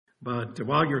But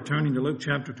while you're turning to Luke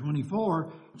chapter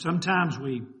 24, sometimes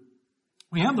we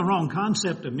have the wrong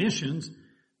concept of missions.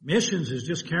 Missions is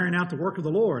just carrying out the work of the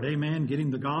Lord. Amen.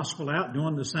 Getting the gospel out,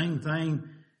 doing the same thing,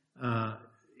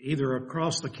 either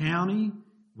across the county.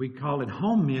 We call it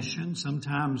home mission.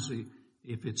 Sometimes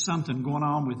if it's something going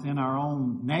on within our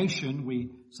own nation, we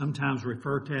sometimes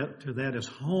refer to that as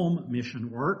home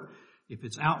mission work. If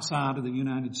it's outside of the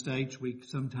United States, we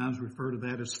sometimes refer to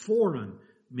that as foreign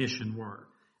mission work.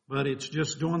 But it's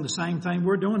just doing the same thing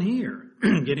we're doing here.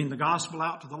 Getting the gospel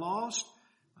out to the lost,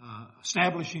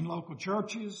 establishing local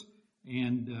churches,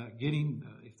 and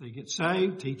if they get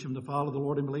saved, teach them to follow the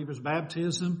Lord in believers'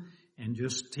 baptism, and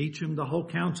just teach them the whole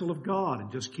counsel of God,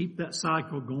 and just keep that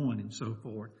cycle going and so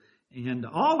forth. And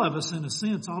all of us, in a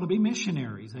sense, ought to be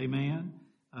missionaries, amen,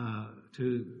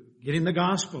 to getting the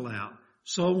gospel out,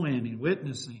 soul winning,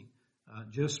 witnessing,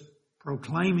 just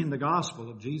proclaiming the gospel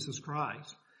of Jesus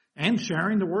Christ, and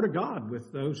sharing the Word of God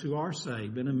with those who are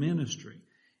saved in a ministry.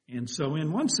 And so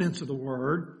in one sense of the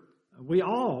word, we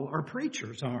all are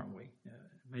preachers, aren't we?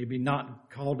 Maybe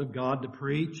not called of God to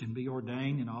preach and be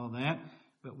ordained and all that,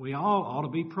 but we all ought to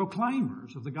be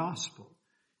proclaimers of the gospel.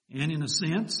 And in a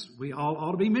sense, we all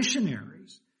ought to be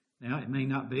missionaries. Now, it may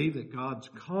not be that God's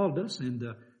called us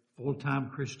into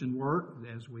full-time Christian work,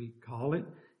 as we call it,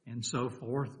 and so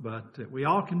forth, but we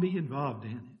all can be involved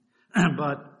in it.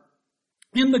 But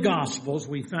in the Gospels,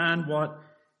 we find what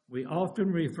we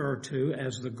often refer to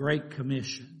as the Great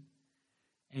Commission.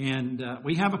 And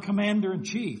we have a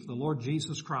commander-in-chief, the Lord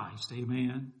Jesus Christ,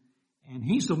 amen. And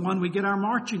He's the one we get our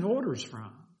marching orders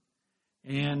from.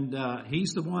 And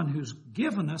He's the one who's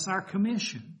given us our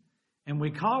commission. And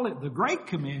we call it the Great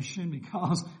Commission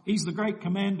because He's the great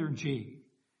commander-in-chief.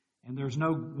 And there's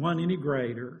no one any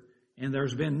greater. And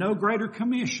there's been no greater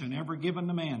commission ever given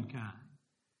to mankind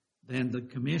than the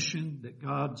commission that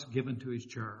God's given to His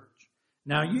church.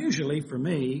 Now, usually for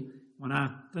me, when I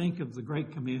think of the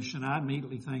Great Commission, I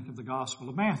immediately think of the Gospel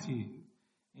of Matthew.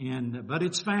 But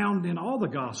it's found in all the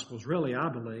Gospels, really, I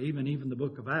believe, and even the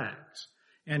book of Acts.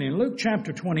 And in Luke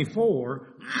chapter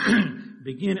 24,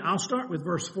 I'll start with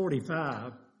verse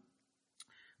 45.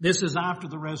 This is after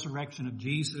the resurrection of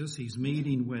Jesus. He's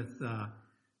meeting with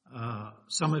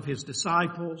some of His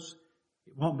disciples.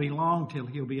 It won't be long till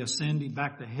He'll be ascending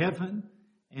back to heaven.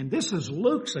 And this is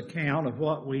Luke's account of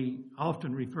what we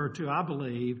often refer to, I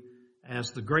believe,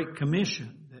 as the Great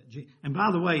Commission. And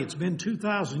by the way, it's been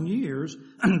 2,000 years,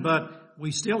 but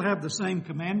we still have the same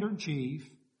commander-in-chief.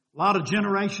 A lot of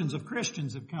generations of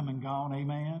Christians have come and gone,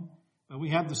 amen. But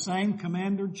we have the same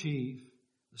commander-in-chief,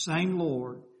 the same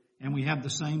Lord, and we have the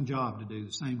same job to do,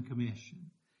 the same commission.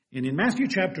 And in Matthew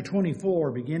chapter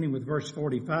 24, beginning with verse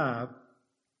 45,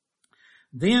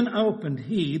 then opened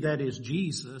He, that is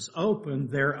Jesus,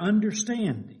 opened their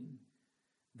understanding,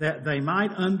 that they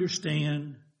might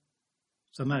understand,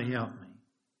 somebody help me,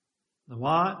 the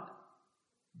what?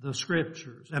 The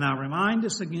Scriptures. And I remind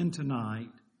us again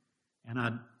tonight, and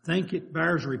I think it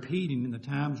bears repeating in the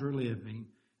times we're living,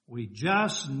 we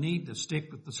just need to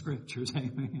stick with the Scriptures,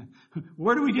 amen.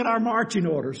 Where do we get our marching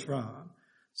orders from?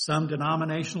 Some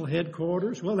denominational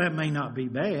headquarters? Well, that may not be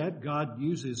bad. God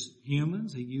uses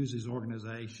humans. He uses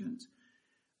organizations.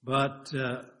 But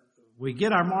we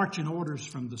get our marching orders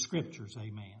from the Scriptures,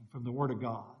 amen, from the Word of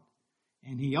God.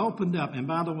 And He opened up, and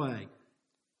by the way,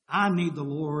 I need the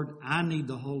Lord, I need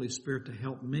the Holy Spirit to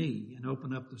help me and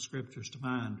open up the Scriptures to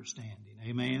my understanding,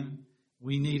 amen.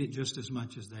 We need it just as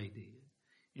much as they did.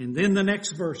 And then the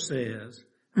next verse says,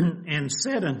 and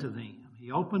said unto them,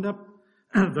 He opened up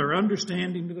their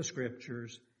understanding to the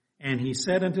Scriptures, and He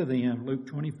said unto them, Luke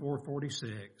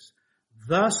 24:46,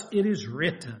 thus it is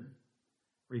written,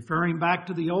 referring back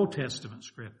to the Old Testament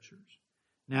Scriptures.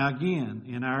 Now again,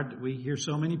 we hear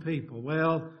so many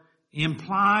people,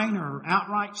 implying or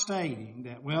outright stating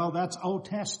that, that's Old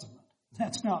Testament.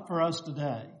 That's not for us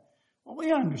today. Well,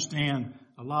 we understand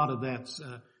a lot of that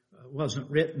wasn't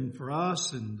written for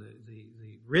us, and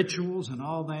the rituals and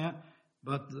all that.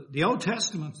 But the Old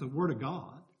Testament's the Word of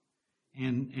God.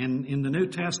 And in the New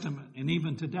Testament, and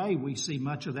even today, we see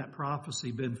much of that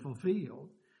prophecy been fulfilled.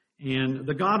 And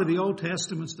the God of the Old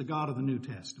Testament's the God of the New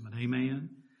Testament. Amen.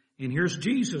 And here's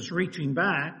Jesus reaching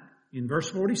back in verse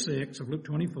 46 of Luke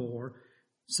 24,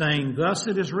 saying, thus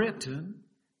it is written,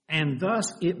 and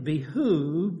thus it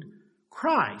behooved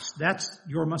Christ. That's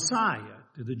your Messiah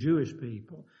to the Jewish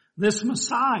people. This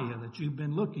Messiah that you've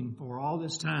been looking for all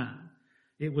this time.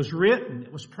 It was written,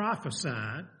 it was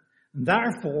prophesied, and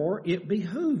therefore it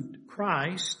behooved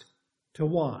Christ to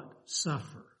what?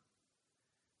 Suffer.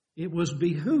 It was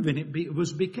behooving.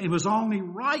 It was only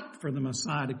right for the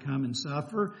Messiah to come and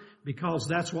suffer because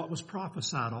that's what was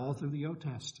prophesied all through the Old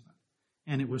Testament.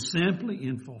 And it was simply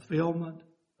in fulfillment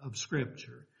of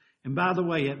Scripture. And by the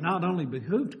way, it not only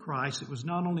behooved Christ, it was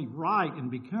not only right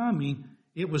and becoming,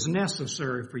 it was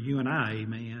necessary for you and I,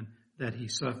 amen, that He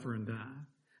suffer and die.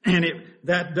 And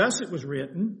thus it was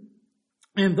written,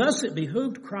 and thus it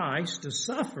behooved Christ to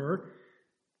suffer,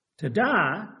 to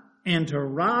die, and to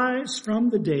rise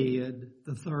from the dead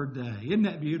the third day. Isn't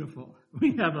that beautiful?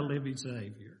 We have a living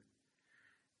Savior.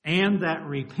 And that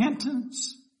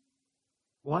repentance,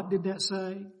 what did that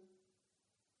say?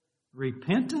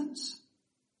 Repentance?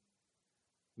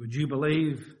 Would you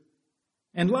believe?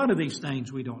 And a lot of these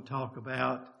things we don't talk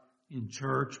about in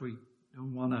church. We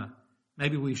don't want to,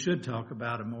 maybe we should talk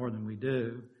about them more than we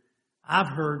do. I've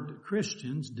heard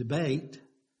Christians debate,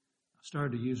 I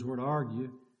started to use the word argue,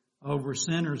 over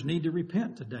sinners need to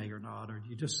repent today or not, or do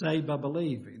you just save by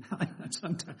believing?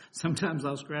 Sometimes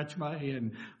I'll scratch my head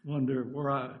and wonder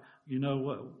where in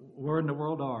the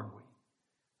world are we?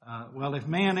 Well, if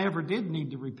man ever did need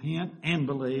to repent and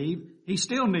believe, he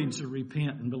still needs to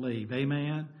repent and believe.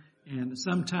 Amen. And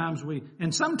sometimes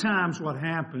what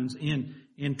happens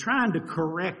in trying to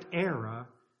correct error,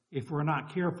 if we're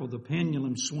not careful, the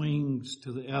pendulum swings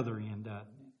to the other end, doesn't it?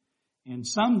 And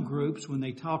some groups, when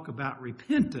they talk about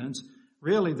repentance,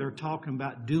 really they're talking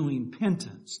about doing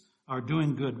penance or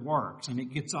doing good works. And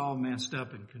it gets all messed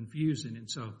up and confusing and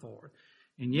so forth.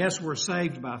 And yes, we're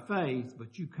saved by faith,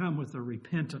 but you come with a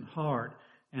repentant heart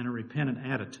and a repentant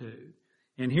attitude.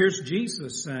 And here's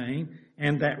Jesus saying,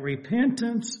 and that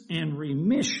repentance and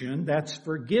remission, that's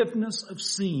forgiveness of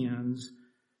sins,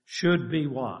 should be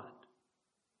what?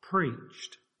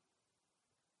 Preached.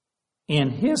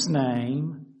 In His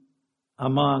name,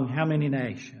 among how many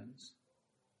nations?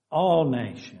 All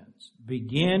nations,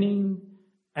 beginning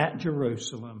at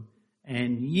Jerusalem,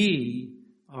 and ye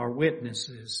are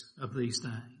witnesses of these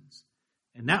things.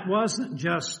 And that wasn't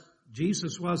just,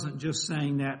 Jesus wasn't just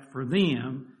saying that for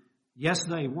them. Yes,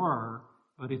 they were,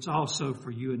 but it's also for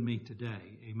you and me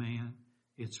today. Amen?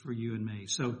 It's for you and me.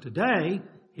 So today,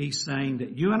 He's saying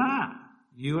that you and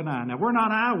I, now we're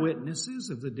not eyewitnesses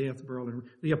of the death, burial, and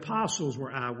the apostles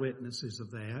were eyewitnesses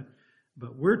of that.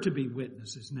 But we're to be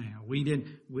witnesses now. We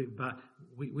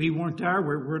weren't there.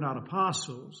 We're not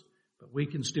apostles, but we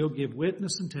can still give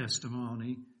witness and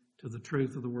testimony to the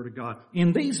truth of the Word of God.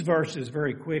 In these verses,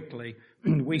 very quickly,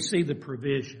 we see the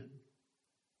provision.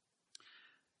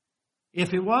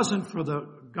 If it wasn't for the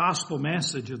gospel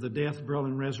message of the death, burial,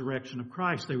 and resurrection of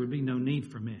Christ, there would be no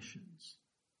need for missions.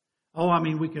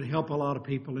 We could help a lot of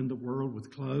people in the world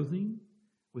with clothing,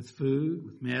 with food,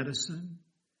 with medicine,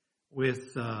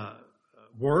 with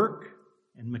work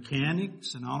and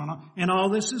mechanics and on and on. And all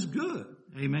this is good.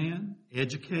 Amen.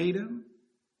 Educate them.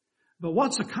 But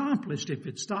what's accomplished if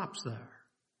it stops there?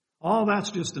 All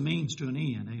that's just a means to an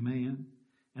end. Amen.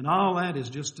 And all that is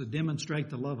just to demonstrate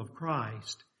the love of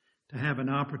Christ, to have an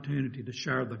opportunity to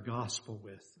share the gospel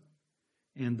with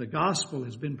them. And the gospel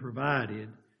has been provided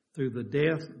through the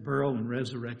death, burial, and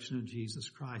resurrection of Jesus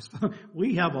Christ.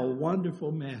 We have a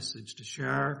wonderful message to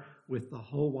share with the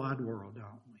whole wide world,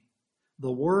 don't we?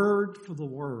 The word for the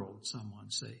world, someone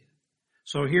said.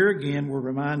 So here again, we're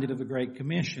reminded of the Great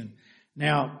Commission.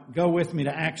 Now, go with me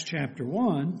to Acts chapter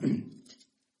 1.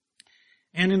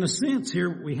 And in a sense,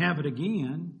 here we have it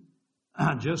again,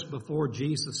 just before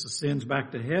Jesus ascends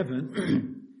back to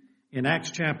heaven, in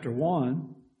Acts chapter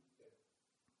 1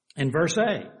 and verse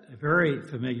 8, a very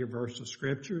familiar verse of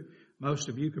Scripture. Most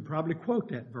of you could probably quote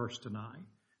that verse tonight,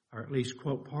 or at least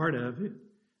quote part of it.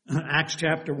 Acts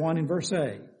chapter 1 and verse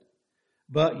 8.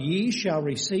 But ye shall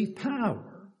receive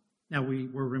power. Now we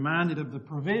were reminded of the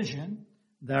provision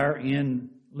there in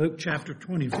Luke chapter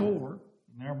 24.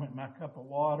 And there went my cup of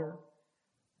water.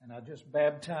 And I just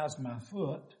baptized my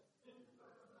foot.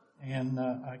 And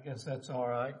I guess that's all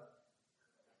right.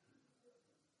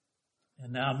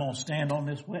 And now I'm going to stand on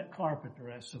this wet carpet the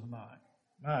rest of the night.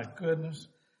 My goodness.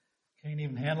 Can't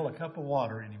even handle a cup of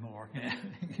water anymore.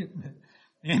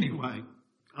 Anyway,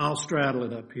 I'll straddle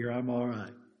it up here. I'm all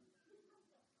right.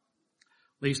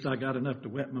 At least I got enough to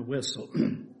wet my whistle.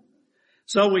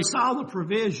 So we saw the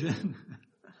provision.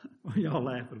 What are y'all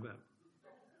laughing about?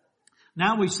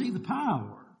 Now we see the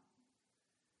power.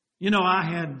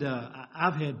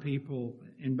 I've had people,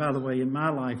 and by the way, in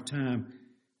my lifetime,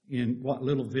 in what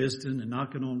little visiting and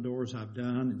knocking on doors I've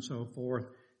done and so forth,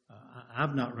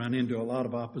 I've not run into a lot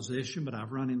of opposition, but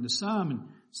I've run into some. And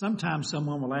sometimes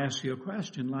someone will ask you a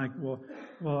question like, well,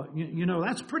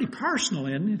 that's pretty personal,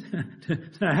 isn't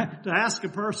it? to ask a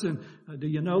person, do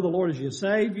you know the Lord as your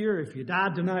Savior? If you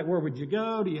died tonight, where would you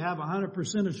go? Do you have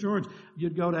 100% assurance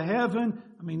you'd go to heaven?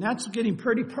 I mean, that's getting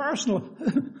pretty personal.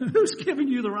 Who's giving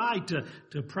you the right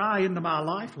to pry into my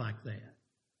life like that?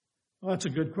 Well, that's a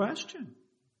good question.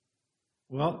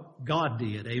 Well, God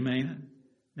did. Amen.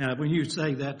 Now, when you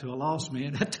say that to a lost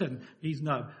man, he's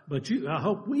not. But I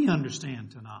hope we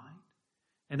understand tonight.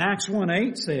 And Acts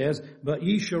 1:8 says, but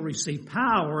ye shall receive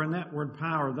power. And that word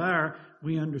power there,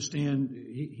 we understand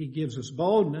he gives us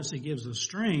boldness. He gives us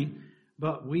strength.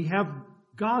 But we have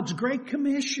God's great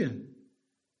commission.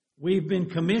 We've been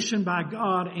commissioned by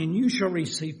God, and you shall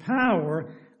receive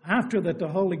power after that the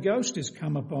Holy Ghost is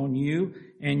come upon you,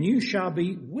 and you shall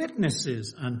be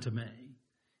witnesses unto me.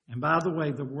 And by the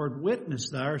way, the word witness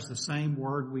there is the same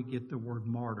word we get the word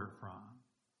martyr from.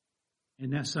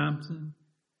 Isn't that something?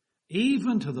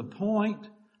 Even to the point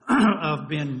of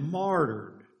being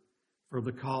martyred for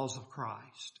the cause of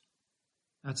Christ.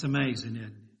 That's amazing, isn't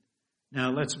it?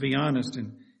 Now, let's be honest,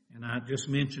 and I just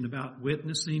mentioned about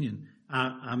witnessing, and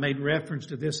I made reference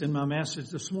to this in my message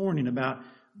this morning about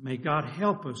may God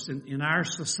help us in our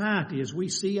society as we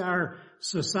see our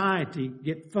society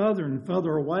get further and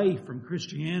further away from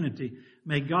Christianity.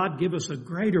 May God give us a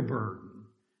greater burden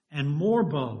and more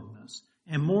boldness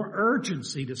and more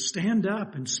urgency to stand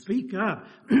up and speak up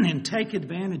and take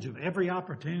advantage of every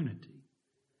opportunity.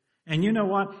 And you know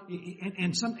what?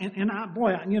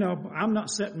 I'm not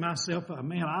setting myself up.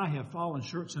 Man, I have fallen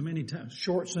short so many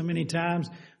times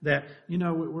that,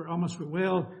 we're almost,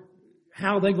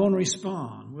 how are they going to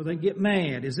respond? Will they get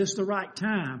mad? Is this the right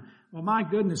time? Well, my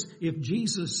goodness, if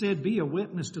Jesus said be a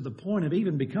witness to the point of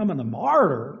even becoming a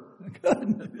martyr,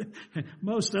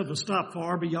 most of us stop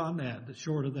far beyond that,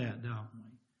 short of that, don't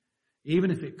we?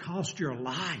 Even if it cost your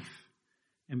life.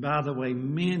 And by the way,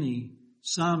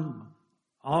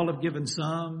 all have given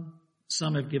some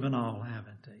have given all,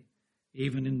 haven't they?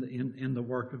 Even in the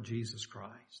work of Jesus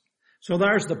Christ. So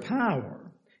there's the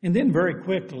power. And then very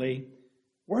quickly,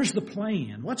 where's the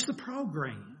plan? What's the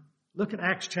program? Look at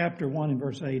Acts chapter 1 and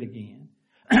verse 8 again.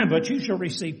 But you shall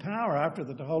receive power after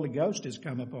that the Holy Ghost has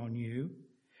come upon you,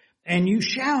 and you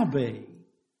shall be.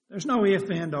 There's no if,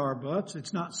 and, or, buts.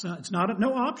 It's not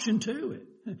no option to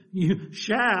it. You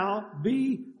shall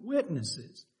be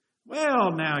witnesses.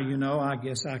 Well, now, I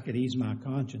guess I could ease my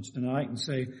conscience tonight and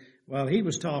say, well, he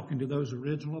was talking to those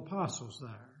original apostles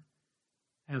there.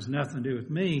 Has nothing to do with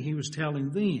me. He was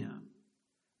telling them.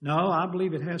 No, I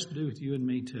believe it has to do with you and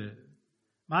me too.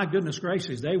 My goodness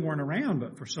gracious, they weren't around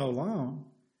but for so long.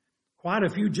 Quite a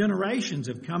few generations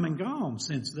have come and gone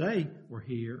since they were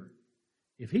here.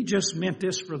 If he just meant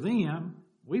this for them,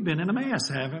 we've been in a mess,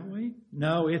 haven't we?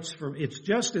 No, it's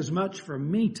just as much for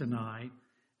me tonight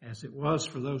as it was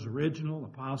for those original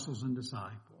apostles and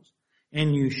disciples.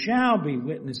 And you shall be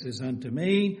witnesses unto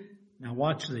me. Now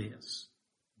watch this.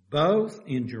 Both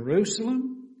in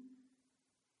Jerusalem,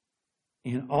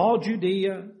 in all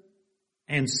Judea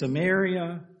and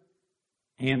Samaria,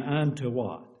 and unto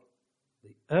what?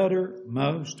 The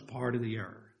uttermost part of the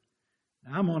earth.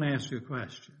 Now I'm going to ask you a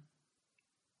question.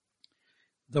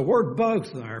 The word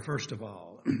both there, first of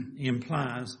all,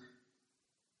 implies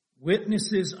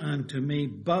witnesses unto me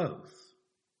both.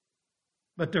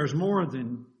 But there's more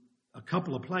than a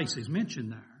couple of places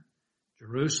mentioned there.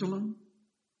 Jerusalem,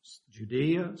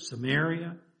 Judea,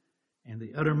 Samaria, and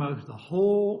the uttermost, the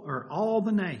whole, or all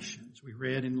the nations we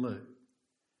read in Luke.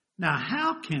 Now,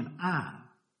 how can I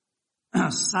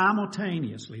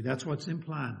simultaneously, that's what's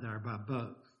implied there by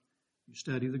both. You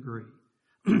study the Greek.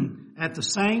 At the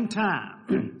same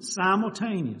time,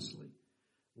 simultaneously,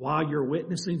 while you're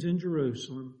witnessing in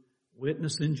Jerusalem,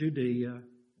 witness in Judea,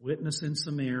 witness in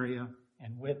Samaria,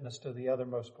 and witness to the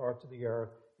othermost parts of the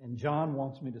earth. And John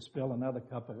wants me to spill another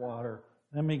cup of water.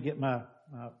 Let me get my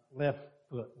left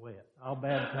foot wet. I'll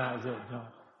baptize it, John.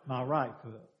 My right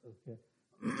foot.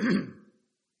 Okay.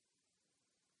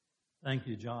 Thank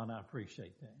you, John. I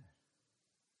appreciate that.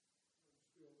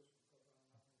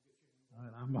 All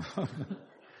right,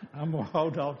 I'm going to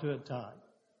hold on to it tight.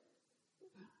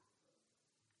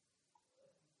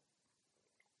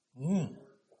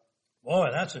 Boy,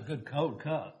 that's a good cold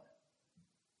cup.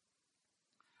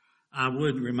 I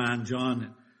would remind John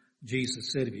that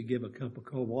Jesus said, if you give a cup of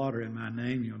cold water in my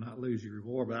name, you'll not lose your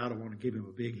reward, but I don't want to give him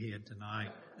a big head tonight.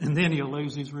 And then he'll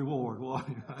lose his reward.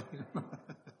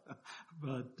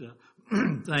 But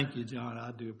thank you, John.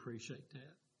 I do appreciate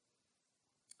that.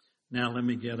 Now let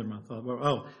me gather my thought.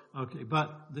 Oh, okay.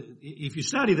 But if you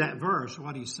study that verse,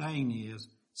 what he's saying is,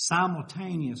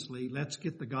 simultaneously, let's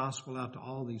get the gospel out to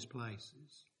all these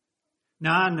places.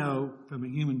 Now, I know from a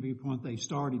human viewpoint they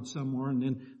started somewhere and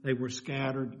then they were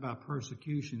scattered by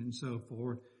persecution and so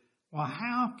forth. Well,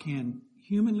 how can,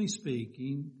 humanly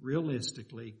speaking,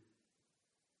 realistically,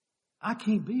 I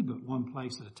can't be but one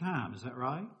place at a time. Is that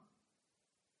right?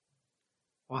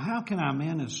 Well, how can I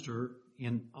minister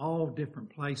in all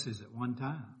different places at one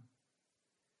time?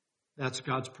 That's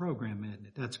God's program, isn't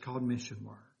it? That's called mission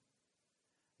work.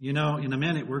 You know, in a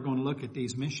minute we're going to look at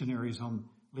these missionaries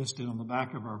listed on the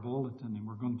back of our bulletin, and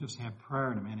we're going to just have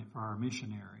prayer in a minute for our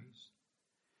missionaries.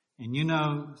 And you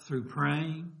know, through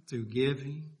praying, through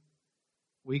giving,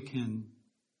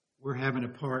 we're having a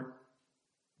part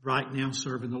right now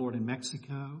serving the Lord in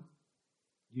Mexico,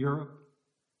 Europe,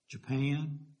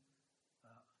 Japan,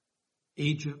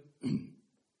 Egypt, and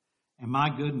my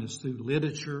goodness, through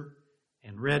literature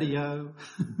and radio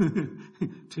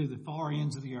to the far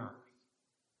ends of the earth.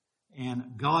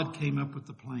 And God came up with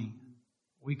the plan.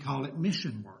 We call it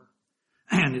mission work.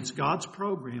 And it's God's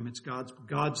program. It's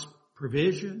God's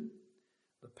provision,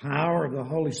 the power of the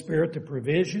Holy Spirit to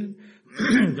provision.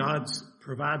 God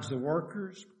provides the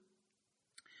workers.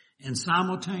 And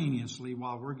simultaneously,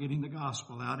 while we're getting the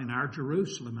gospel out in our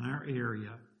Jerusalem, in our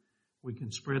area, we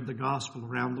can spread the gospel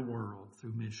around the world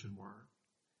through mission work.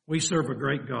 We serve a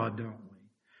great God, don't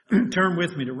we? Turn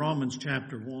with me to Romans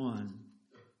chapter 1.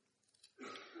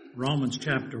 Romans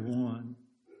chapter 1.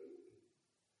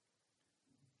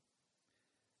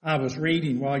 I was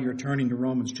reading while you're turning to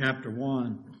Romans chapter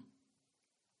 1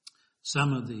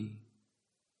 some of the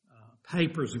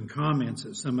papers and comments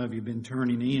that some of you have been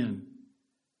turning in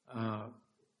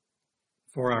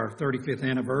for our 35th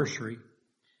anniversary.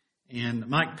 And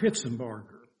Mike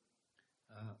Pitzenbarger,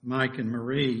 Mike and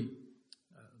Marie,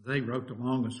 they wrote the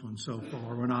longest one so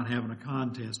far. We're not having a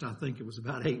contest. I think it was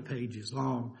about 8 pages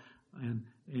long.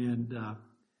 And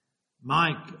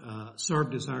Mike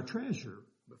served as our treasurer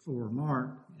before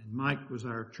Mark. And Mike was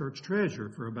our church treasurer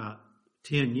for about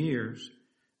 10 years.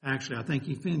 Actually, I think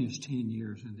he finished 10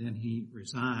 years and then he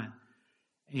resigned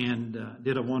and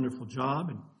did a wonderful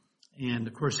job. And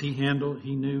of course, he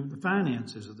knew the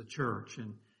finances of the church.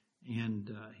 And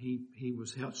he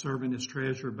was serving as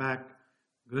treasurer back.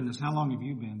 Goodness, how long have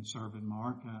you been serving,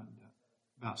 Mark?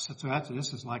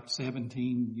 This is like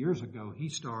 17 years ago he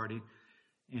started.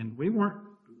 And we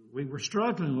were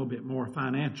struggling a little bit more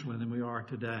financially than we are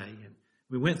today. And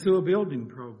we went through a building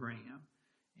program.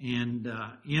 And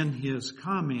in his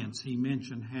comments, he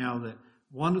mentioned how that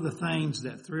one of the things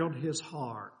that thrilled his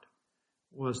heart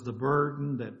was the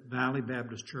burden that Valley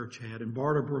Baptist Church had and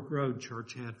Barterbrook Road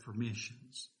Church had for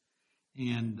missions.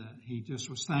 And he just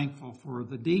was thankful for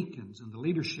the deacons and the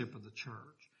leadership of the church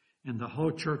and the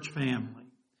whole church family.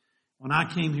 When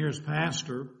I came here as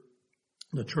pastor,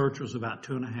 the church was about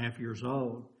 2.5 years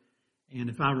old. And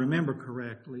if I remember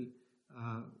correctly,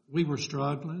 we were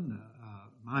struggling.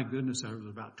 My goodness, there was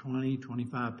about 20,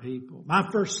 25 people. My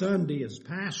first Sunday as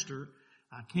pastor,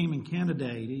 I came and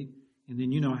candidated, and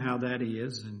then you know how that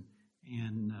is,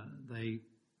 and they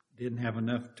didn't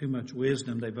have too much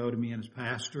wisdom. They voted me in as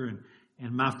pastor,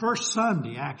 and my first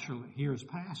Sunday, actually, here as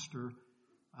pastor,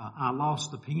 I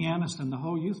lost the pianist and the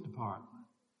whole youth department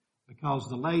because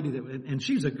the lady and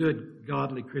she's a good,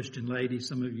 godly Christian lady.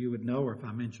 Some of you would know her if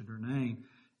I mentioned her name,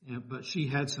 but she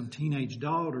had some teenage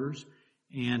daughters.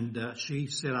 And she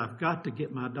said, I've got to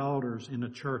get my daughters in a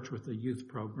church with a youth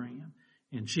program.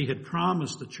 And she had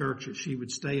promised the church that she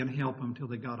would stay and help them until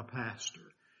they got a pastor.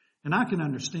 And I can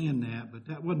understand that, but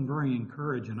that wasn't very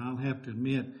encouraging. I'll have to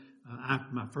admit,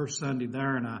 after my first Sunday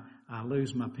there, and I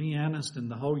lose my pianist and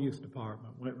the whole youth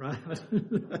department went right.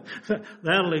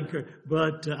 That'll encourage.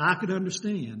 But I could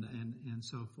understand and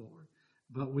so forth.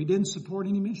 But we didn't support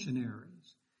any missionaries.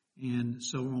 And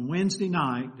so on Wednesday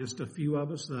night, just a few of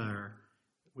us there,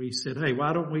 we said, hey,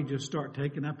 why don't we just start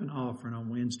taking up an offering on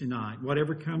Wednesday night?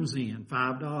 Whatever comes in,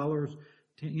 $5,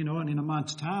 and in a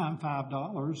month's time,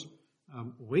 $5 a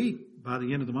week. By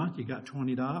the end of the month, you got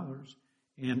 $20.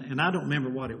 And I don't remember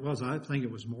what it was. I think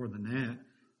it was more than that.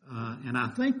 And I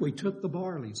think we took the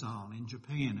Barleys on in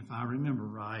Japan, if I remember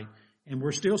right. And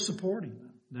we're still supporting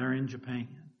them. They're in Japan.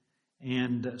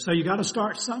 And so you got to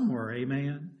start somewhere,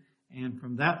 amen. And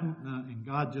from that, and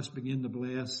God just began to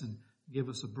bless and give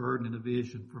us a burden and a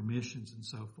vision for missions and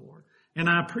so forth. And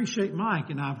I appreciate Mike,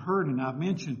 and I've heard and I've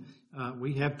mentioned,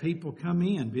 we have people come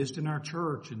in, visiting our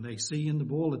church, and they see in the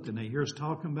bulletin, they hear us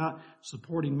talking about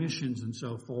supporting missions and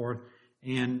so forth.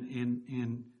 And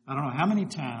I don't know how many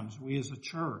times we as a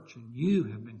church, and you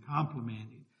have been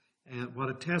complimented, what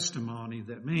a testimony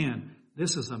that, man,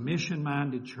 this is a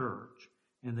mission-minded church.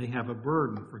 and they have a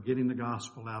burden for getting the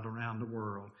gospel out around the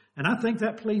world. And I think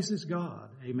that pleases God.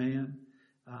 Amen.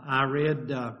 I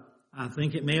read, I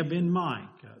think it may have been Mike,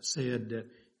 said that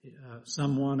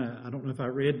someone, I don't know if I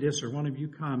read this or one of you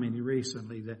commented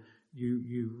recently, that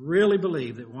you really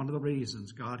believe that one of the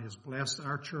reasons God has blessed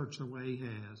our church the way He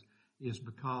has is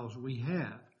because we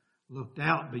have looked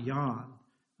out beyond.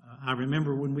 I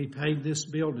remember when we paved this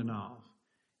building off,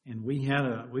 and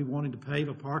we wanted to pave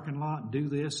a parking lot and do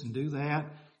this and do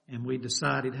that, and we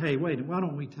decided, hey, wait, why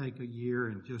don't we take a year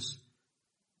and just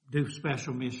do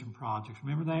special mission projects?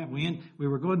 Remember that? We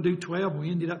were going to do 12, we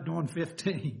ended up doing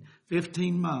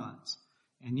 15 months.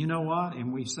 And you know what?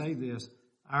 And we say this,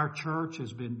 our church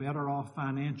has been better off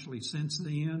financially since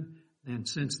then than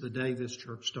since the day this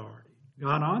church started.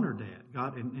 God honored that.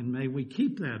 God, and may we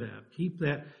keep that up, keep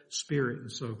that spirit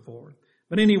and so forth.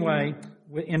 But anyway,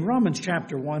 in Romans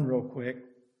chapter 1 real quick,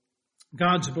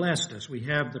 God's blessed us. We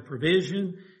have the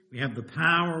provision, we have the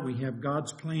power, we have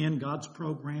God's plan, God's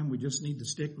program. We just need to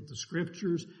stick with the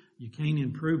scriptures. You can't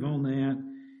improve on that.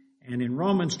 And in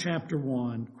Romans chapter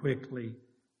 1, quickly,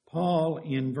 Paul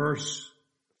in verse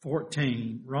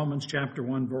 14, Romans chapter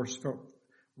 1 verse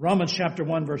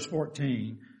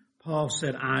 14, Paul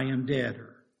said, I am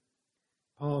debtor.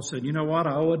 Paul said, you know what?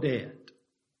 I owe a debt.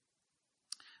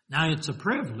 Now it's a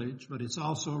privilege, but it's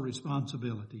also a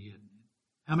responsibility, isn't it?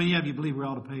 How many of you believe we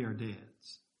ought to pay our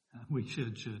debts? We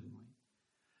should, shouldn't we?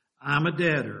 I'm a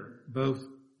debtor both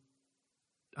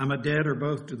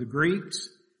to the Greeks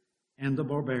and the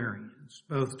barbarians,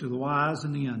 both to the wise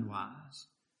and the unwise.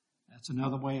 That's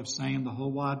another way of saying the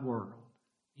whole wide world.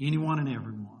 Anyone and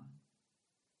everyone.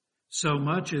 So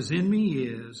much as in me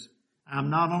is, I'm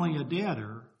not only a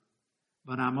debtor,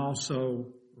 but I'm also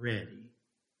ready.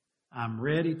 I'm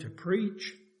ready to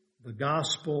preach the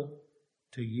gospel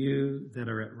to you that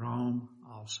are at Rome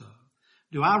also.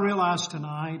 Do I realize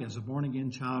tonight, as a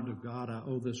born-again child of God, I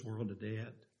owe this world a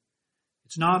debt?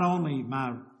 It's not only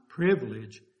my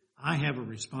privilege, I have a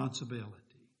responsibility.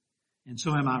 And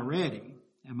so am I ready?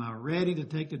 Am I ready to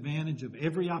take advantage of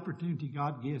every opportunity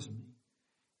God gives me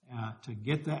to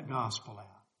get that gospel out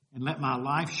and let my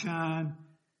life shine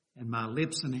and my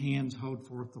lips and hands hold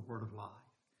forth the word of life?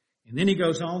 And then he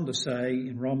goes on to say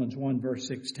in Romans 1 verse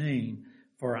 16,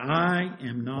 for I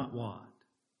am not what?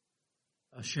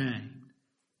 Ashamed.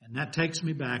 And that takes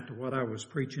me back to what I was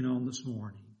preaching on this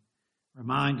morning,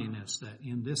 reminding us that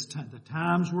in the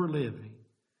times we're living,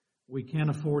 we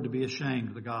can't afford to be ashamed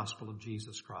of the gospel of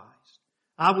Jesus Christ.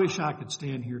 I wish I could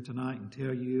stand here tonight and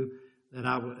tell you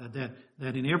that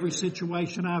that in every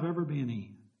situation I've ever been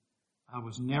in, I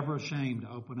was never ashamed to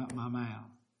open up my mouth.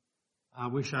 I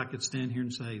wish I could stand here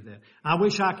and say that. I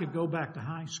wish I could go back to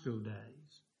high school days.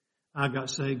 I got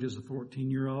saved as a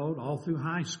 14-year-old all through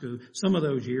high school. Some of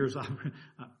those years,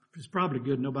 it's probably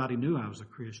good nobody knew I was a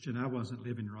Christian. I wasn't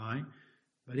living right.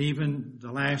 But even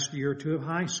the last year or two of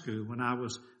high school, when I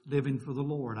was living for the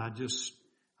Lord,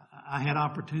 I had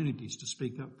opportunities to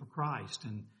speak up for Christ,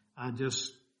 and I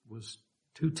just was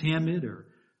too timid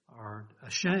or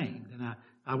ashamed. And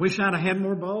I wish I'd have had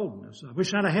more boldness. I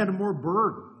wish I'd have had more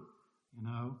burden,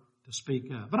 to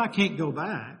speak up. But I can't go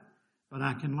back, but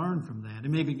I can learn from that.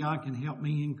 And maybe God can help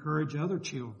me encourage other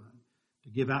children to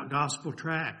give out gospel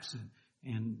tracts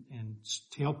and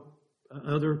tell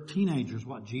other teenagers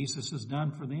what Jesus has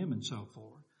done for them and so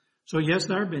forth. So yes,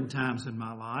 there have been times in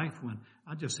my life when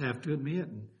I just have to admit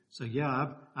and say, yeah,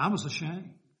 I was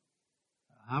ashamed.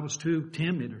 I was too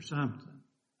timid or something.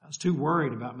 I was too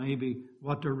worried about maybe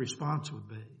what their response would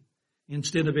be,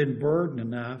 instead of being burdened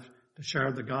enough to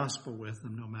share the gospel with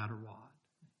them no matter what,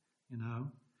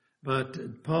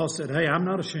 But Paul said, hey, I'm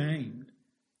not ashamed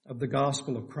of the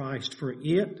gospel of Christ, for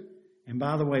it, and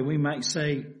by the way, we might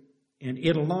say, and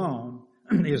it alone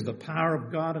is the power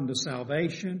of God unto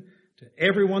salvation to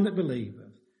everyone that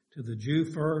believeth, to the Jew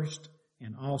first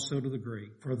and also to the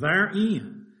Greek. For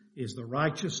therein is the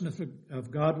righteousness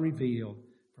of God revealed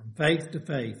from faith to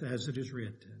faith, as it is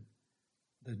written,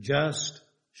 the just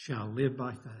shall live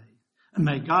by faith. And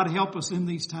may God help us in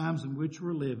these times in which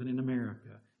we're living in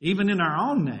America, even in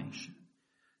our own nation,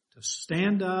 to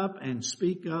stand up and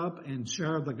speak up and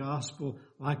share the gospel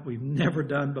like we've never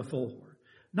done before.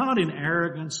 Not in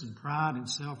arrogance and pride and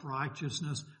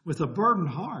self-righteousness, with a burdened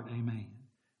heart, amen.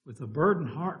 With a burdened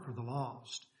heart for the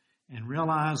lost. And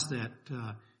realize that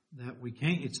we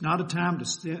can't, it's not a time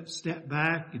to step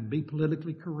back and be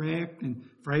politically correct and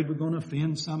afraid we're going to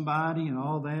offend somebody and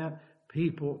all that.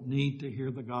 People need to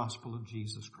hear the gospel of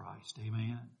Jesus Christ.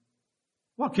 Amen.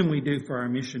 What can we do for our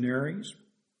missionaries?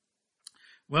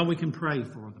 Well, we can pray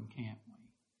for them, can't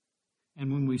we?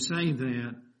 And when we say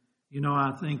that,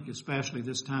 I think especially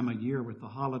this time of year with the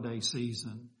holiday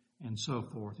season and so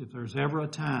forth, if there's ever a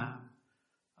time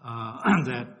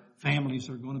that families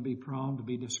are going to be prone to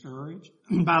be discouraged.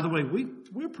 By the way,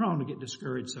 we're prone to get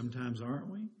discouraged sometimes,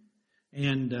 aren't we?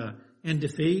 And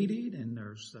defeated, and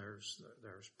there's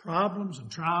problems and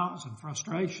trials and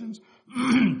frustrations.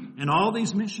 And all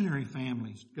these missionary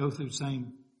families go through the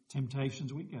same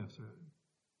temptations we go through.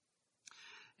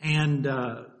 And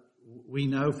we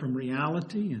know from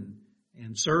reality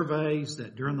and surveys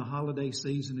that during the holiday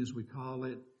season, as we call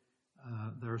it,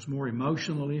 there's more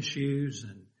emotional issues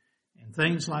and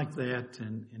things like that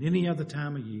and any other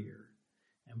time of year.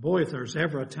 And boy, if there's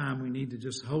ever a time we need to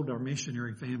just hold our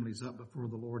missionary families up before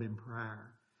the Lord in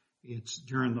prayer, it's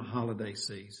during the holiday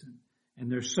season.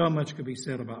 And there's so much could be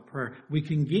said about prayer. We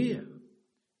can give.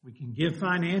 We can give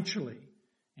financially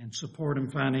and support them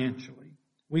financially.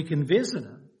 We can visit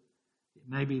them. It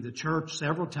may be the church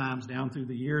several times down through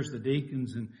the years, the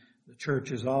deacons and the church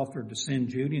has offered to send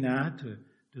Judy and I to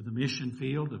the mission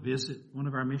field to visit one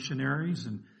of our missionaries,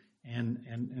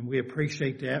 and we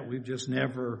appreciate that. We've just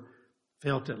never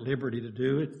felt at liberty to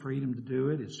do it, freedom to do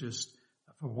it. It's just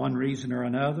for one reason or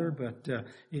another. But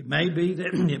it may be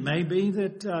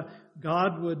that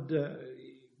God would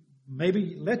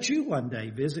maybe let you one day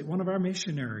visit one of our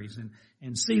missionaries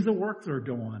and see the work they're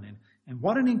doing. And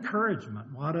what an encouragement!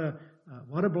 What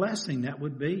a blessing that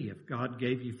would be if God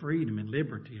gave you freedom and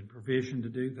liberty and provision to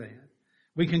do that.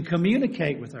 We can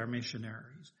communicate with our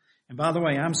missionaries. And by the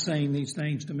way, I'm saying these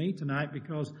things to me tonight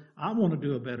because I want to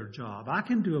do a better job. I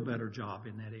can do a better job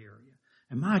in that area.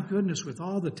 And my goodness, with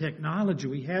all the technology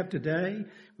we have today,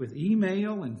 with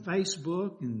email and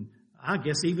Facebook, and I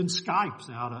guess even Skype's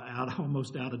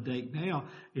almost out of date now.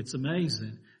 It's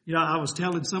amazing. I was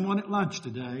telling someone at lunch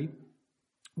today,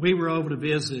 we were over to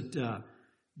visit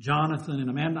Jonathan and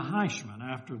Amanda Heischman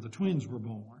after the twins were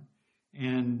born.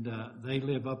 And they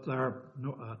live up there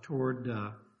toward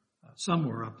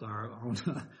somewhere up there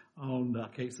on I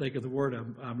can't think of the word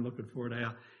I'm looking for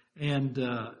now. And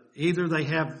either they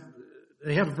have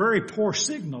a very poor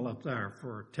signal up there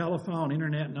for telephone,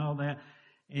 internet, and all that.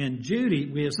 And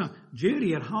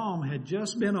Judy at home had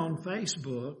just been on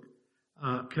Facebook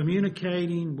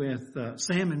communicating with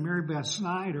Sam and Mary Beth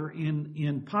Snyder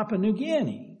in Papua New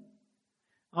Guinea,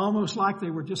 almost like they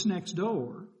were just next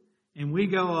door. And we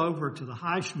go over to the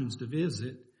Heischmans to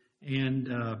visit, and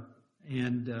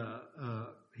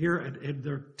here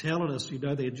they're telling us,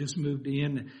 they had just moved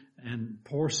in and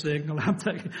poor signal. I'm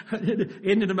thinking,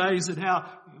 isn't it amazing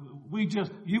how we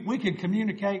can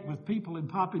communicate with people in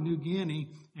Papua New Guinea,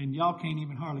 and y'all can't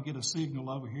even hardly get a signal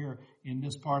over here in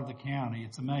this part of the county.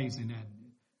 It's amazing, isn't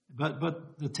it?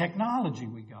 But the technology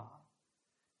we got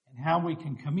and how we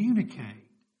can communicate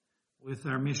with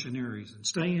our missionaries and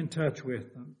stay in touch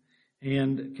with them.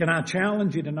 And can I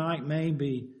challenge you tonight,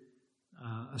 maybe,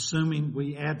 assuming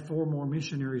we add 4 more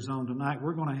missionaries on tonight,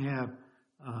 we're going to have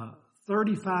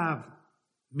 35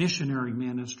 missionary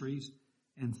ministries,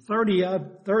 and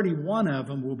 31 of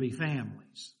them will be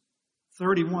families.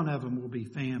 31 of them will be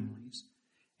families.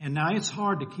 And now it's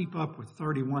hard to keep up with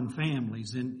 31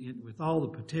 families with all the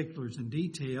particulars and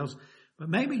details, but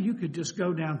maybe you could just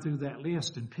go down through that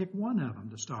list and pick one of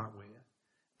them to start with.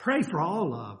 Pray for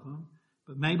all of them.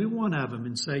 But maybe one of them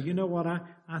and say, you know what, I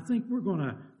think we're going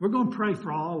to pray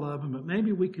for all of them, but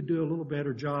maybe we could do a little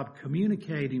better job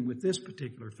communicating with this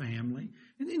particular family.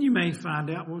 And then you may find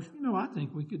out, well, I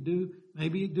think we could do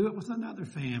it with another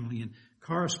family and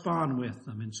correspond with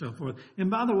them and so forth. And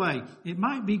by the way, it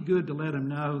might be good to let them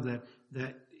know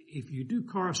that if you do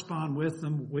correspond with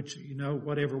them, which,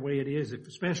 whatever way it is,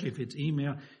 especially if it's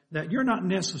email, that you're not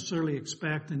necessarily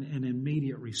expecting an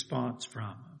immediate response from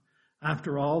them.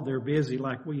 After all, they're busy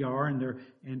like we are, and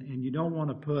you don't want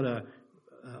to put an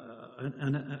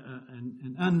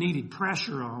unneeded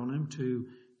pressure on them to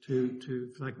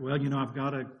like, well, I've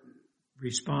got to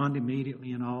respond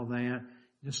immediately and all that.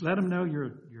 Just let them know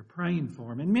you're praying for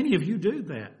them, and many of you do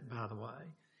that, by the way.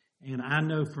 And I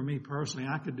know for me personally,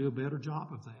 I could do a better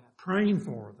job of that, praying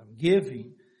for them,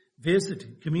 giving,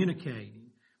 visiting,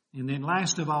 communicating, and then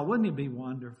last of all, wouldn't it be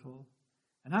wonderful?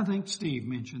 And I think Steve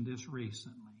mentioned this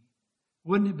recently.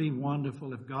 Wouldn't it be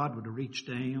wonderful if God would reach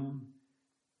down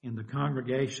in the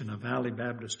congregation of Valley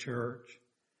Baptist Church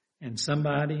and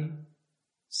somebody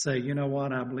say, you know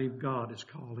what, I believe God is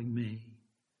calling me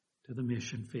to the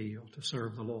mission field to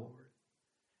serve the Lord.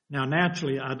 Now,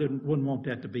 naturally, I wouldn't want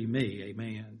that to be me,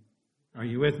 amen. Are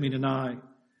you with me tonight?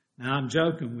 Now, I'm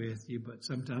joking with you, but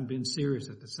sometimes being serious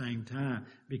at the same time.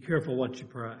 Be careful what you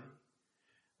pray.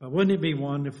 But wouldn't it be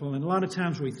wonderful? And a lot of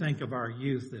times we think of our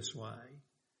youth this way.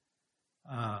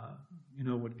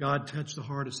 would God touch the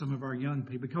heart of some of our young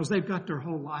people because they've got their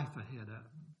whole life ahead of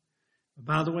them. But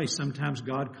by the way, sometimes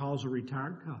God calls a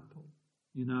retired couple,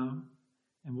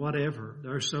 and whatever.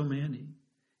 There are so many.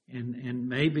 And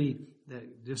maybe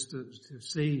that just to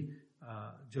see,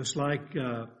 just like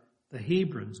the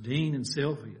Hebrons, Dean and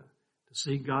Sylvia, to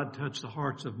see God touch the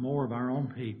hearts of more of our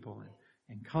own people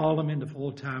and call them into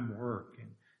full-time work and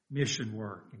mission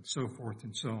work and so forth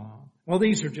and so on. Well,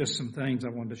 these are just some things I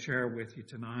wanted to share with you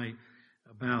tonight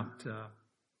about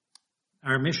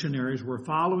our missionaries. We're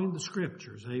following the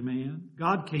Scriptures, amen.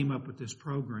 God came up with this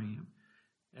program.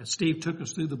 As Steve took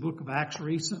us through the book of Acts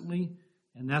recently,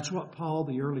 and that's what Paul,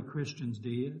 the early Christians,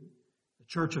 did. The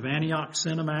church of Antioch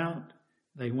sent them out.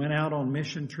 They went out on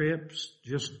mission trips,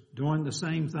 just doing the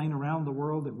same thing around the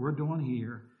world that we're doing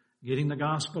here, getting the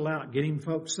gospel out, getting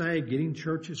folks saved, getting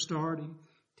churches started,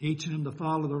 teaching them to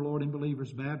follow their Lord and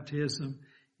believers' baptism,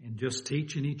 and just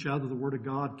teaching each other the Word of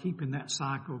God, keeping that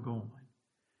cycle going.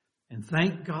 And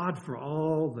thank God for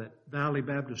all that Valley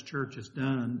Baptist Church has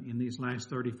done in these last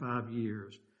 35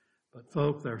 years. But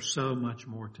folk, there's so much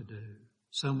more to do.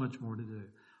 So much more to do.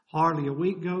 Hardly a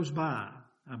week goes by,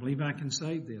 I believe I can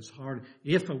say this,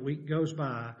 if a week goes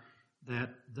by,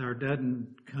 that there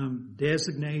doesn't come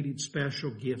designated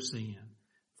special gifts in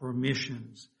for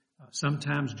missions.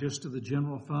 Sometimes just to the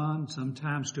general fund,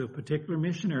 sometimes to a particular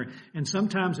missionary. And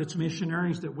sometimes it's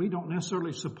missionaries that we don't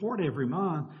necessarily support every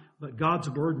month, but God's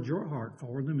burdened your heart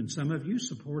for them, and some of you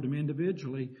support them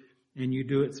individually, and you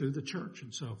do it through the church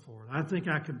and so forth. I think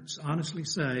I could honestly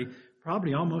say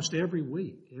probably almost every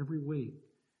week,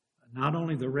 not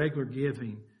only the regular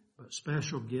giving, but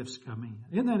special gifts come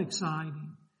in. Isn't that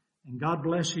exciting? And God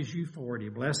blesses you for it. He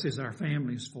blesses our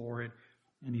families for it,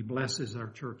 and He blesses our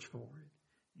church for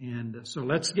it. And so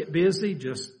let's get busy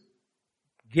just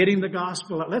getting the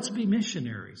gospel out. Let's be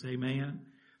missionaries, amen.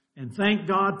 And thank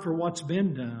God for what's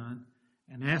been done,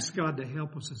 and ask God to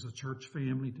help us as a church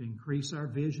family to increase our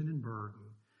vision and burden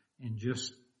and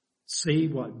just see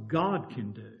what God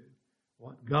can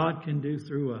do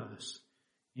through us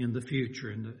in the future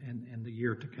and the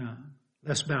year to come.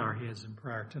 Let's bow our heads in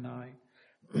prayer tonight.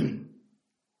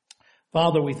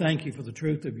 Father, we thank You for the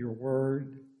truth of Your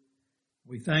word.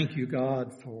 We thank You,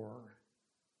 God, for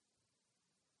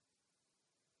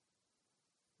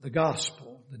the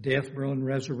gospel, the death, burial, and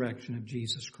resurrection of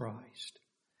Jesus Christ.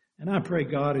 And I pray,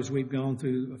 God, as we've gone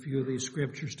through a few of these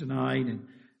scriptures tonight and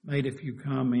made a few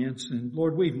comments, and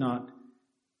Lord, we've not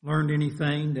learned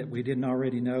anything that we didn't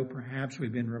already know. Perhaps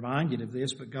we've been reminded of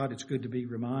this, but God, it's good to be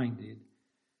reminded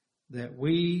that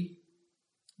we,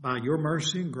 by Your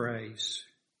mercy and grace,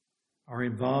 are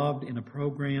involved in a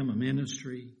program, a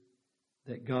ministry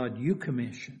that, God, You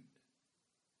commissioned.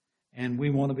 And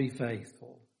we want to be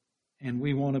faithful. And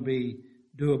we want to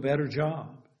do a better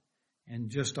job. And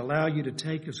just allow You to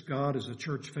take us, God, as a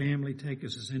church family, take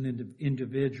us as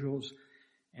individuals,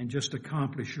 and just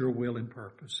accomplish Your will and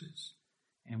purposes.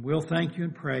 And we'll thank You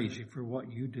and praise You for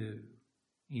what You do.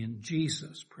 In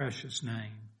Jesus' precious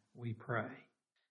name we pray.